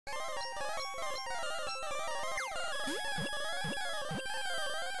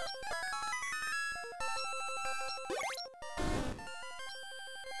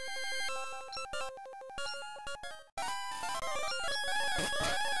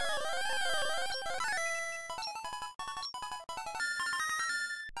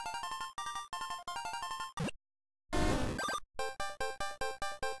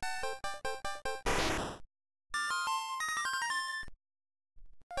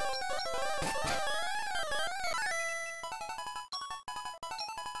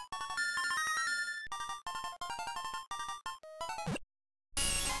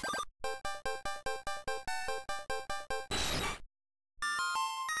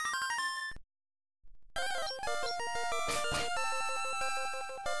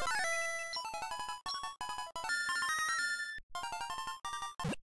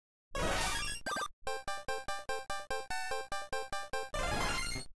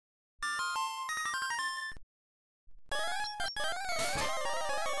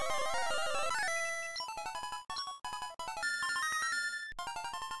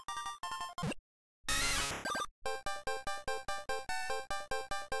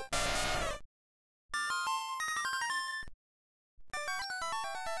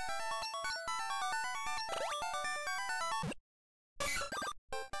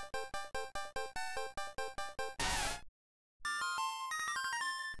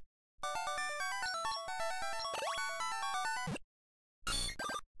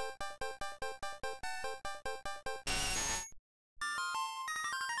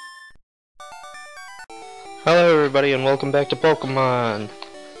Hello everybody and welcome back to Pokemon!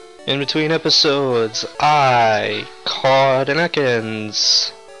 In between episodes, I caught an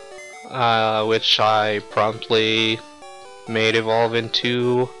Ekans, which I promptly made evolve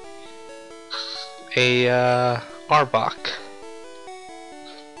into a Arbok.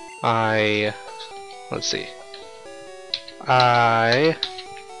 Let's see. I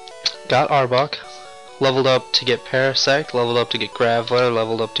got Arbok, leveled up to get Parasect, leveled up to get Graveler,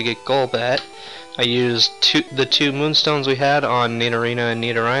 leveled up to get Golbat. I used the two Moonstones we had on Nidorina and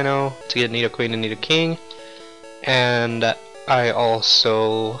Nidorino to get Nidoqueen and Nidoking, and I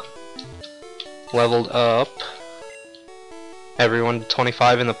also leveled up everyone to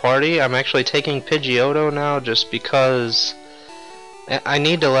 25 in the party. I'm actually taking Pidgeotto now just because I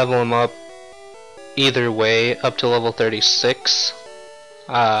need to level him up either way up to level 36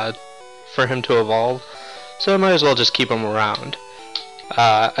 for him to evolve, so I might as well just keep him around.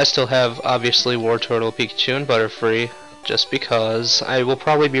 I still have, obviously, Wartortle, Pikachu, and Butterfree, just because I will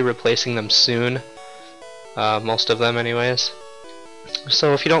probably be replacing them soon. Most of them, anyways.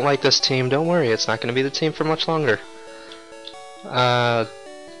 So if you don't like this team, don't worry, it's not going to be the team for much longer. Also,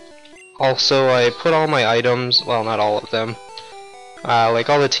 I put all my items, well, not all of them, like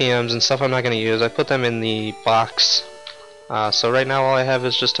all the TMs and stuff I'm not going to use, I put them in the box. So right now all I have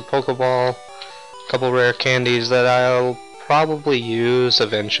is just a Pokeball, a couple rare candies that I'll probably use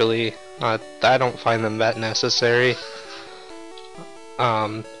eventually. I don't find them that necessary.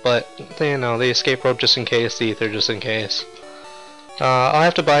 But you know, the escape rope just in case, the ether just in case. I'll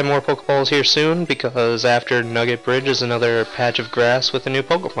have to buy more Pokeballs here soon because after Nugget Bridge is another patch of grass with a new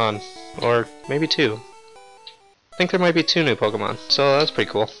Pokemon, or maybe two. I think there might be 2 new Pokemon, so that's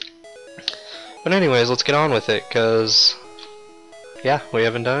pretty cool. But anyways, let's get on with it, cause yeah, we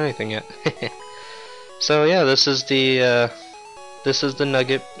haven't done anything yet. So yeah, this is the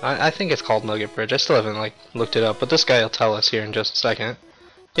Nugget. I think it's called Nugget Bridge. I still haven't like looked it up, but this guy will tell us here in just a second.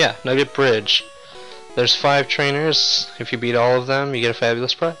 Yeah, Nugget Bridge. There's 5 trainers. If you beat all of them, you get a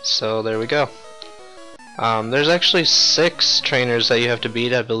fabulous prize. So there we go. There's actually 6 trainers that you have to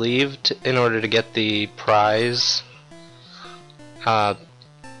beat, I believe, in order to get the prize. But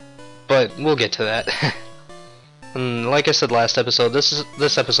we'll get to that. And like I said last episode,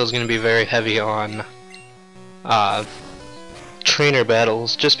 this episode is going to be very heavy on trainer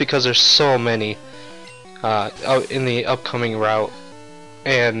battles, just because there's so many out in the upcoming route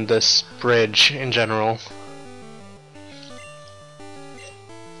and this bridge in general.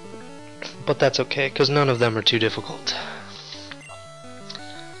 But that's okay, because none of them are too difficult.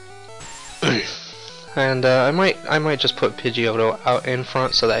 And I might just put Pidgeotto out in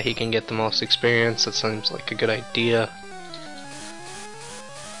front so that he can get the most experience. That seems like a good idea.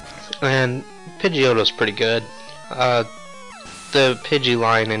 And Pidgeotto's pretty good. The Pidgey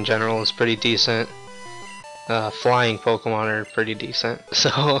line in general is pretty decent. Flying Pokemon are pretty decent.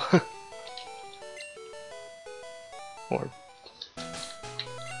 So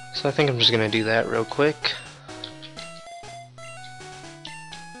so I think I'm just gonna do that real quick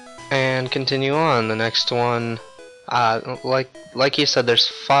and continue on. The next one, like like you said, there's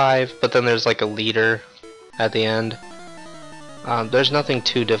 5, but then there's like a leader at the end. There's nothing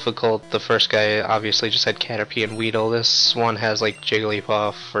too difficult. The first guy obviously just had Caterpie and Weedle. This one has like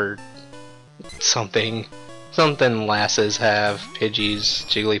Jigglypuff or something. Something lasses have. Pidgeys,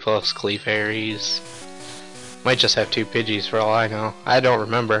 Jigglypuffs, Clefairies. Might just have 2 Pidgeys for all I know. I don't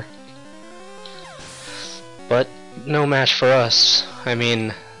remember. But no match for us. I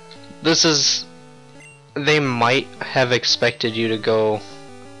mean, this is... They might have expected you to go...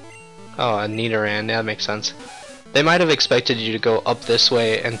 Oh, a Nidoran, that makes sense. They might have expected you to go up this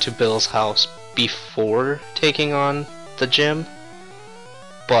way and to Bill's house before taking on the gym.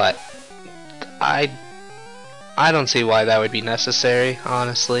 But I don't see why that would be necessary,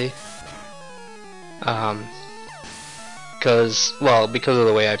 honestly. Because of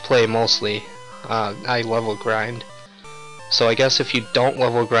the way I play mostly. I level grind. So I guess if you don't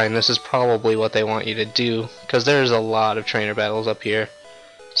level grind, this is probably what they want you to do, because there's a lot of trainer battles up here.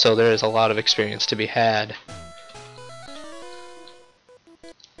 So there is a lot of experience to be had.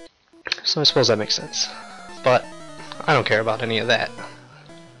 So I suppose that makes sense. But I don't care about any of that.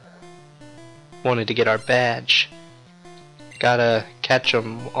 Wanted to get our badge. Gotta catch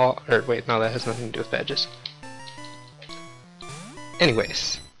them all. Or wait, no, that has nothing to do with badges.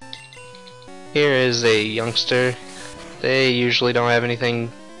 Anyways, here is a youngster. They usually don't have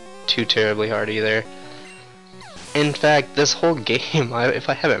anything too terribly hard either. In fact, this whole game, if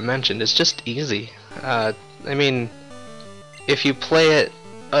I haven't mentioned, is just easy. I mean, if you play it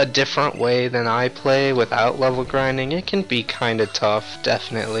a different way than I play without level grinding, it can be kinda tough,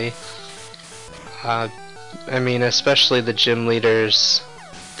 definitely. I mean, especially the gym leaders,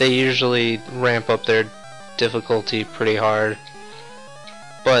 they usually ramp up their difficulty pretty hard.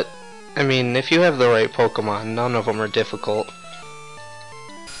 But, I mean, if you have the right Pokemon, none of them are difficult.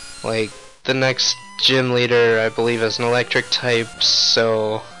 Like, the next gym leader, I believe, is an electric type,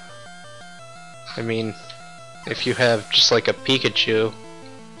 so... I mean, if you have just like a Pikachu,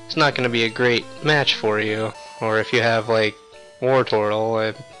 it's not going to be a great match for you. Or if you have like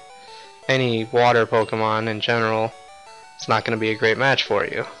Wartortle, any water Pokemon in general, it's not going to be a great match for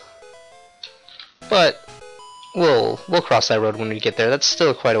you. But we'll cross that road when we get there. That's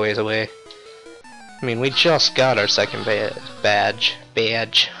still quite a ways away. I mean, we just got our second badge.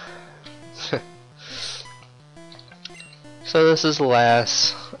 So this is the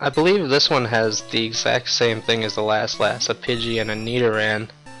last. I believe this one has the exact same thing as the last, a Pidgey and a Nidoran.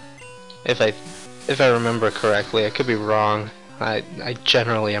 If I remember correctly, I could be wrong. I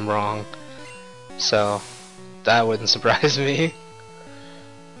generally am wrong, so that wouldn't surprise me.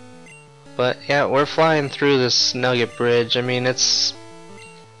 But yeah, we're flying through this Nugget Bridge. I mean, it's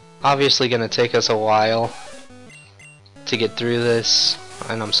obviously gonna take us a while to get through this,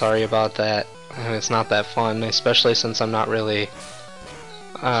 and I'm sorry about that. And it's not that fun, especially since I'm not really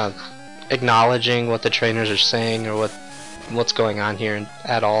acknowledging what the trainers are saying or what's going on here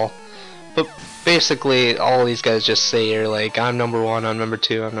at all. But basically, all these guys just say you're like, I'm number 1, I'm number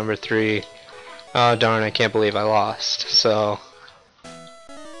 2, I'm number 3. Oh darn, I can't believe I lost. So,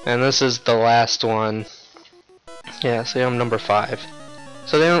 and this is the last one. Yeah, see, I'm number 5.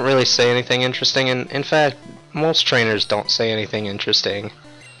 So they don't really say anything interesting, and in fact, most trainers don't say anything interesting.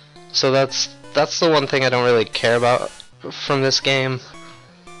 So that's the one thing I don't really care about from this game,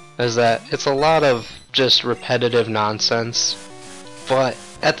 is that it's a lot of just repetitive nonsense, but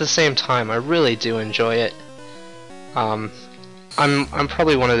at the same time I really do enjoy it. I'm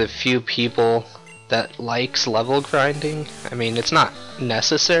probably one of the few people that likes level grinding. I mean, it's not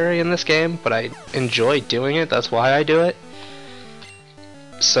necessary in this game, but I enjoy doing it. That's why I do it.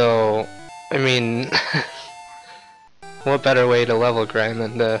 So, I mean, what better way to level grind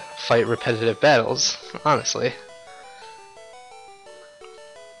than to fight repetitive battles, honestly.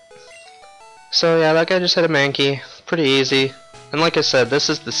 So yeah, that guy just had a Mankey. Pretty easy. And like I said, this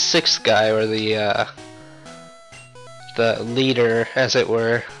is the 6th guy, or the leader, as it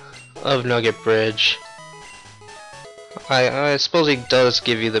were, of Nugget Bridge. I suppose he does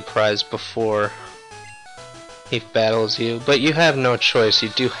give you the prize before he battles you, but you have no choice, you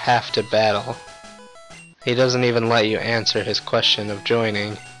do have to battle. He doesn't even let you answer his question of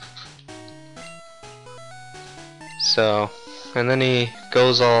joining. So, and then he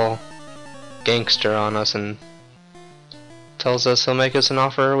goes all gangster on us and tells us he'll make us an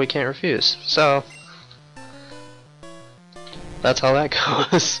offer we can't refuse. So, that's how that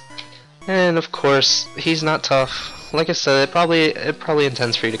goes. And of course, he's not tough. Like I said, it probably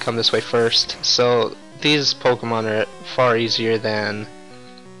intends for you to come this way first. So these Pokemon are far easier than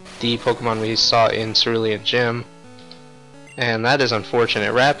the Pokemon we saw in Cerulean Gym, and that is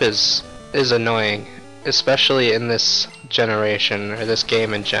unfortunate. Rap is annoying. especially in this generation, or this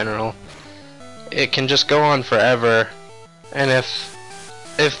game in general, it can just go on forever, and if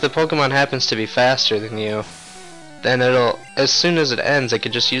the Pokemon happens to be faster than you, then it'll, as soon as it ends, it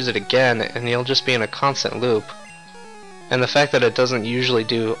could just use it again, and you'll just be in a constant loop. And the fact that it doesn't usually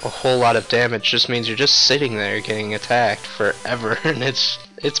do a whole lot of damage just means you're just sitting there getting attacked forever, and it's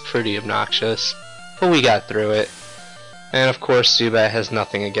pretty obnoxious. But we got through it. And of course Zubat has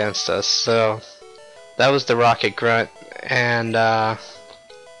nothing against us, so that was the Rocket Grunt, and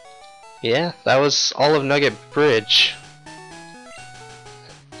yeah, that was all of Nugget Bridge.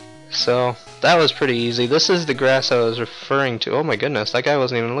 So that was pretty easy. This is the grass I was referring to. Oh my goodness, that guy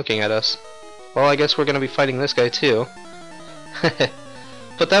wasn't even looking at us. Well, I guess we're gonna be fighting this guy too.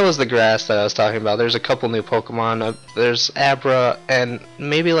 But that was the grass that I was talking about. There's a couple new Pokemon. There's Abra and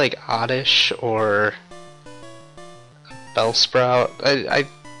maybe like Oddish or Bellsprout.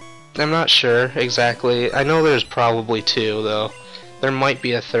 I'm not sure exactly. I know there's probably two though. There might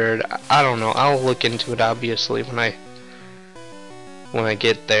be a third. I don't know. I'll look into it obviously when I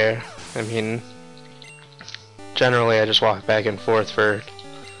get there. I mean, generally I just walk back and forth for,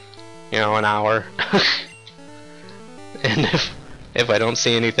 you know, an hour. And if I don't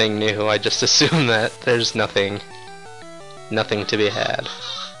see anything new, I just assume that there's nothing to be had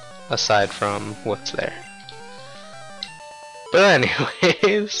aside from what's there. But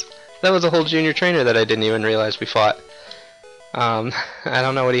anyways, that was a whole junior trainer that I didn't even realize we fought. I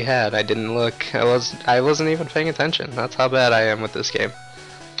don't know what he had. I didn't look. I wasn't even paying attention. That's how bad I am with this game.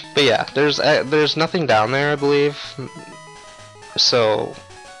 But yeah, there's nothing down there, I believe. So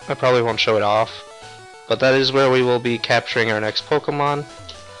I probably won't show it off. But that is where we will be capturing our next Pokemon.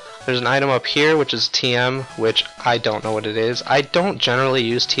 There's an item up here which is TM, which I don't know what it is. I don't generally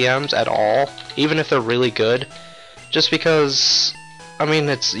use TMs at all, even if they're really good. Just because, I mean,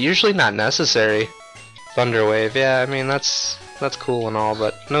 it's usually not necessary. Thunder Wave, yeah, I mean that's cool and all,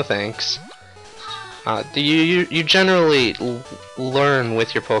 but no thanks. You generally learn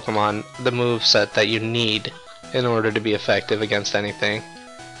with your Pokemon the moveset that you need in order to be effective against anything.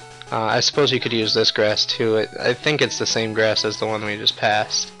 I suppose you could use this grass too. I think it's the same grass as the one we just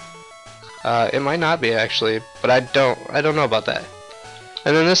passed. It might not be actually, but I don't know about that.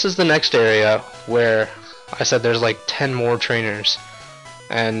 And then this is the next area where I said there's like 10 more trainers,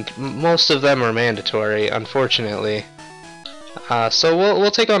 and most of them are mandatory, unfortunately. So we'll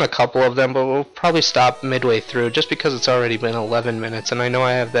take on a couple of them, but we'll probably stop midway through just because it's already been 11 minutes, and I know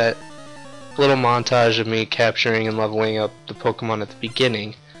I have that little montage of me capturing and leveling up the Pokemon at the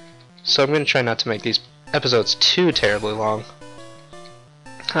beginning. So I'm going to try not to make these episodes too terribly long.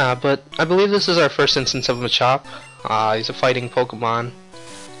 But I believe this is our first instance of Machop. He's a fighting Pokemon.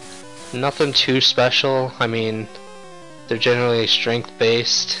 Nothing too special. I mean, they're generally strength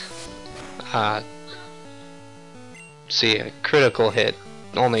based. See, a critical hit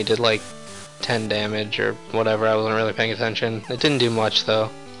only did like 10 damage or whatever. I wasn't really paying attention. It didn't do much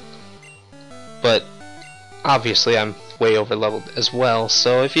though. But obviously I'm way over leveled as well,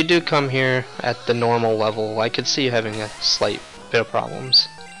 so if you do come here at the normal level, I could see you having a slight bit of problems.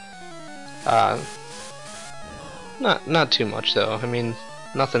 Not too much though. I mean,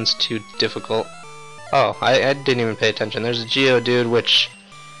 nothing's too difficult. Oh, I didn't even pay attention. There's a Geodude, which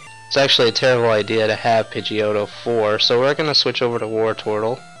it's actually a terrible idea to have Pidgeotto for, so we're gonna switch over to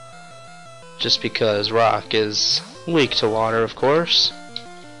Wartortle, just because Rock is weak to water, of course.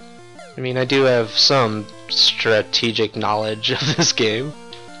 I mean, I do have some strategic knowledge of this game.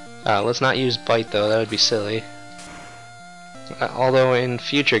 Let's not use Bite though, that would be silly. Although in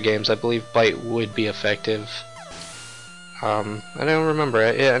future games I believe Bite would be effective. I don't remember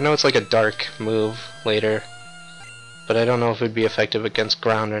it. Yeah, I know it's like a dark move later, but I don't know if it would be effective against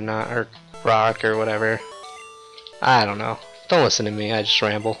ground or not, or rock or whatever. I don't know. Don't listen to me, I just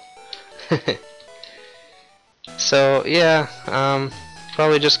ramble. So yeah,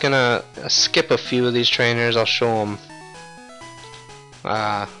 probably just gonna skip a few of these trainers. I'll show them.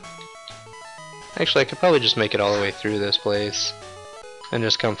 Actually, I could probably just make it all the way through this place and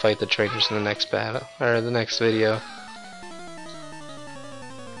just come fight the trainers in the next battle, or the next video.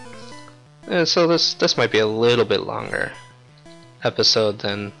 And so this might be a little bit longer episode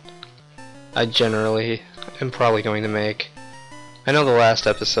than I generally am probably going to make. I know the last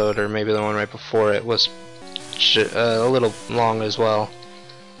episode, or maybe the one right before it, was a little long as well.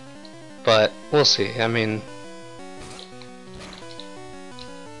 But we'll see. I mean,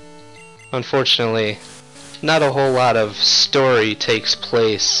 unfortunately, not a whole lot of story takes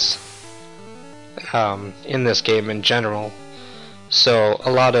place in this game in general. So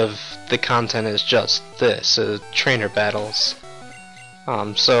a lot of the content is just this, trainer battles.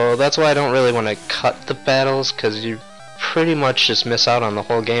 So that's why I don't really want to cut the battles, because you pretty much just miss out on the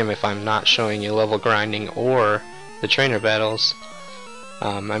whole game if I'm not showing you level grinding or the trainer battles.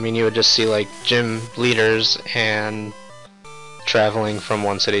 I mean, you would just see like gym leaders and traveling from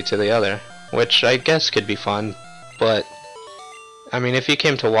one city to the other, which I guess could be fun, but I mean, if you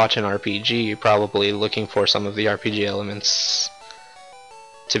came to watch an RPG, you're probably looking for some of the RPG elements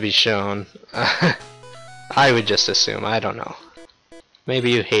to be shown. I would just assume, I don't know.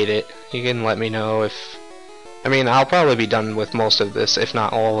 Maybe you hate it. You can let me know if... I mean, I'll probably be done with most of this, if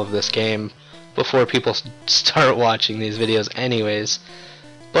not all of this game, before people start watching these videos anyways.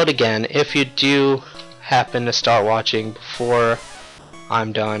 But again, if you do happen to start watching before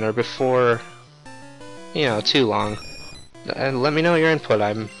I'm done, or before, you know, too long, let me know your input.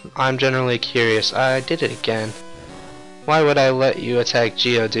 I'm generally curious. I did it again. Why would I let you attack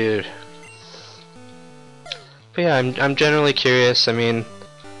Geodude? But yeah, I'm generally curious. I mean,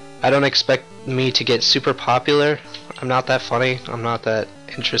 I don't expect me to get super popular. I'm not that funny, I'm not that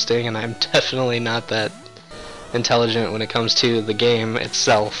interesting, and I'm definitely not that intelligent when it comes to the game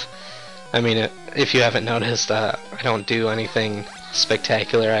itself. I mean, if you haven't noticed, I don't do anything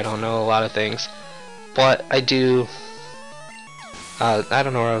spectacular. I don't know a lot of things, but I do. I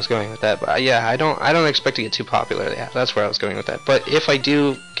don't know where I was going with that, but yeah, I don't expect to get too popular. Yeah, that's where I was going with that. But if I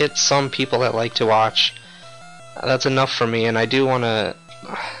do get some people that like to watch, that's enough for me, and I do want to.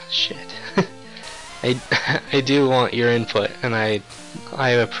 Shit. I do want your input, and I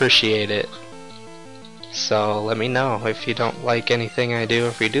appreciate it. So let me know if you don't like anything I do,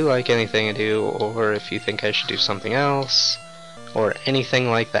 if you do like anything I do, or if you think I should do something else, or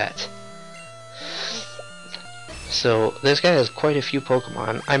anything like that. So this guy has quite a few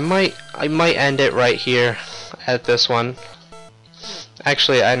Pokemon. I might end it right here at this one.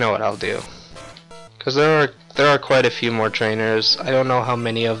 Actually, I know what I'll do, because there are quite a few more trainers. I don't know how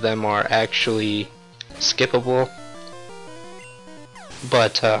many of them are actually skippable,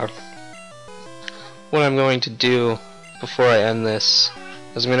 but what I'm going to do before I end this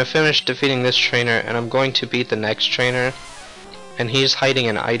is I'm going to finish defeating this trainer, and I'm going to beat the next trainer, and he's hiding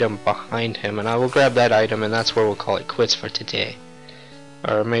an item behind him, and I will grab that item, and that's where we'll call it quits for today.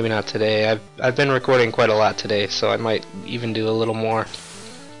 Or maybe not today. I've been recording quite a lot today, so I might even do a little more,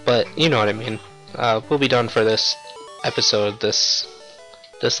 but you know what I mean. We'll be done for this episode, this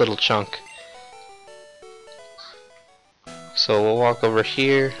little chunk. So we'll walk over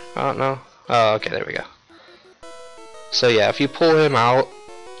here. Oh no. Oh, okay, there we go. So yeah, if you pull him out,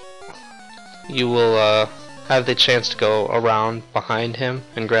 you will have the chance to go around behind him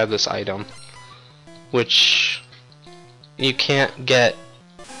and grab this item, which you can't get.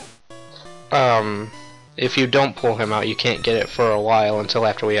 If you don't pull him out, you can't get it for a while until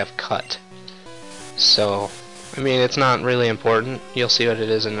after we have cut. So, I mean, it's not really important. You'll see what it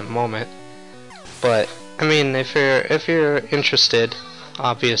is in a moment. But I mean, if you're interested,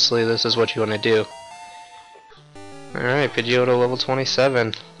 obviously this is what you want to do. Alright, Pidgeotto level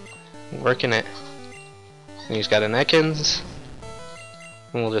 27. Working it. And he's got an Ekans.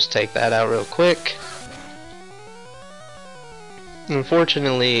 And we'll just take that out real quick.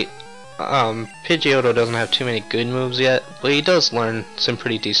 Unfortunately, Pidgeotto doesn't have too many good moves yet, but he does learn some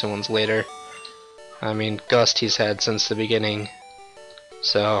pretty decent ones later. I mean, Gust he's had since the beginning,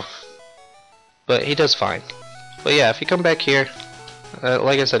 so, but he does fine. But yeah, if you come back here,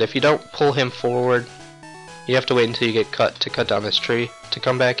 like I said, if you don't pull him forward, you have to wait until you get cut to cut down this tree to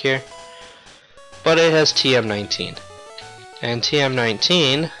come back here. But it has TM19, and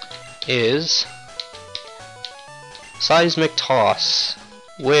TM19 is Seismic Toss,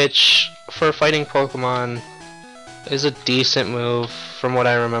 which for fighting Pokemon is a decent move from what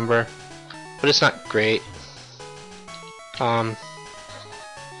I remember, but it's not great. But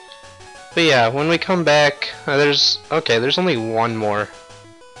yeah, when we come back, there's only one more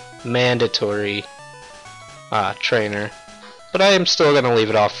mandatory trainer, but I am still gonna leave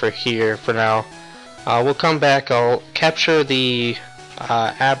it off for here for now. We'll come back, I'll capture the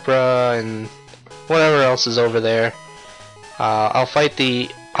Abra and whatever else is over there. I'll fight the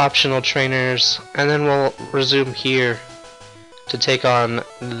optional trainers, and then we'll resume here to take on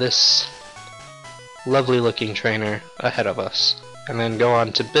this lovely looking trainer ahead of us, and then go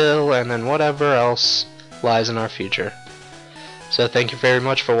on to Bill, and then whatever else lies in our future. So thank you very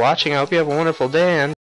much for watching. I hope you have a wonderful day, and